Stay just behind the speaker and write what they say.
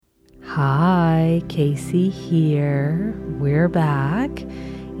Hi, Casey here. We're back,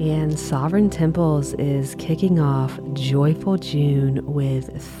 and Sovereign Temples is kicking off Joyful June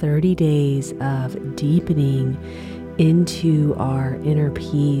with 30 days of deepening into our inner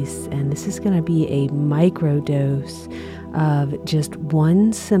peace. And this is going to be a microdose of just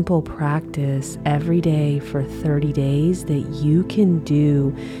one simple practice every day for 30 days that you can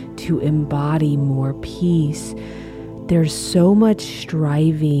do to embody more peace. There's so much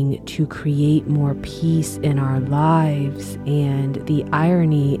striving to create more peace in our lives, and the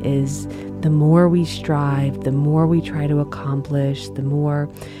irony is the more we strive, the more we try to accomplish, the more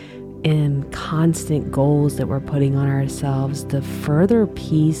constant goals that we're putting on ourselves, the further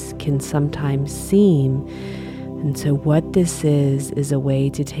peace can sometimes seem. And so what this is a way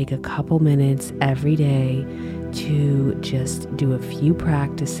to take a couple minutes every day to just do a few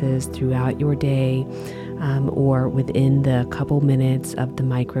practices throughout your day, or within the couple minutes of the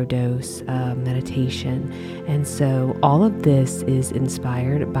microdose meditation. And so all of this is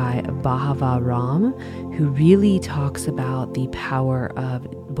inspired by Bahava Ram, who really talks about the power of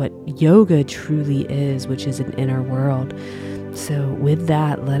what yoga truly is, which is an inner world. So with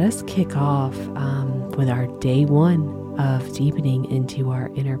that, let us kick off with our day one of deepening into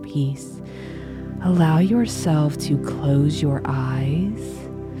our inner peace. Allow yourself to close your eyes.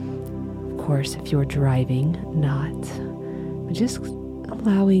 Of course, if you're driving, not. But just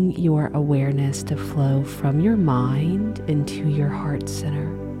allowing your awareness to flow from your mind into your heart center.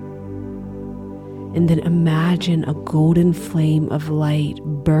 And then imagine a golden flame of light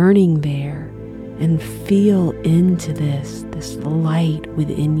burning there, and feel into this light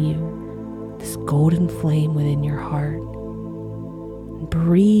within you, this golden flame within your heart.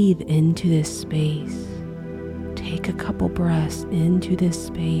 Breathe into this space. Take a couple breaths into this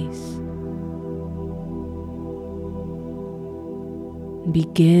space.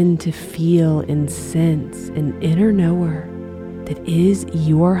 Begin to feel and sense an inner knower that is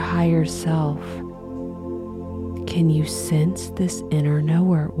your higher self. Can you sense this inner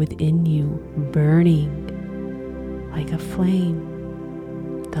knower within you burning like a flame?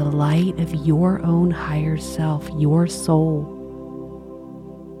 The light of your own higher self, your soul.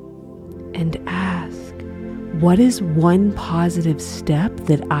 And ask, what is one positive step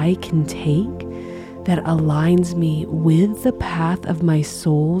that I can take that aligns me with the path of my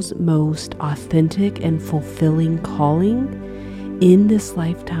soul's most authentic and fulfilling calling in this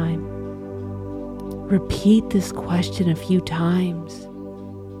lifetime? Repeat this question a few times.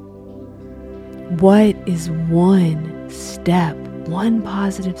 What is one step, one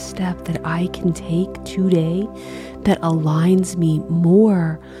positive step that I can take today that aligns me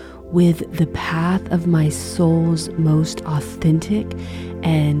more with the path of my soul's most authentic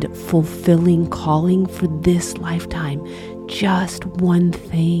and fulfilling calling for this lifetime? Just one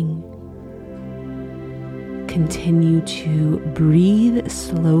thing. Continue to breathe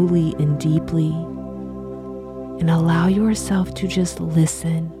slowly and deeply, and allow yourself to just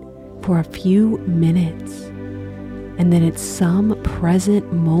listen for a few minutes. And then at some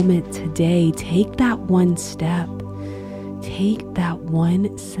present moment today, take that one step. Take that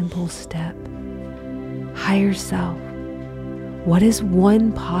one simple step. Higher self, what is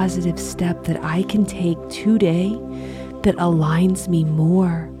one positive step that I can take today that aligns me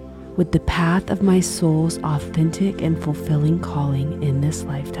more with the path of my soul's authentic and fulfilling calling in this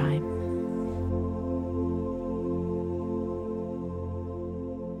lifetime?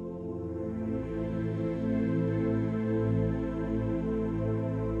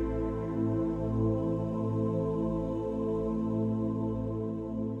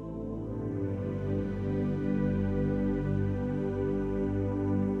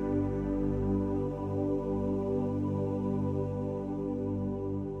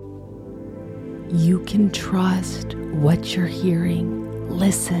 You can trust what you're hearing.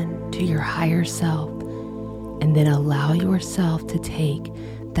 Listen to your higher self, and then allow yourself to take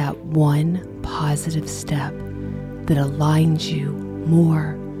that one positive step that aligns you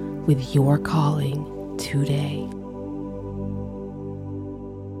more with your calling today.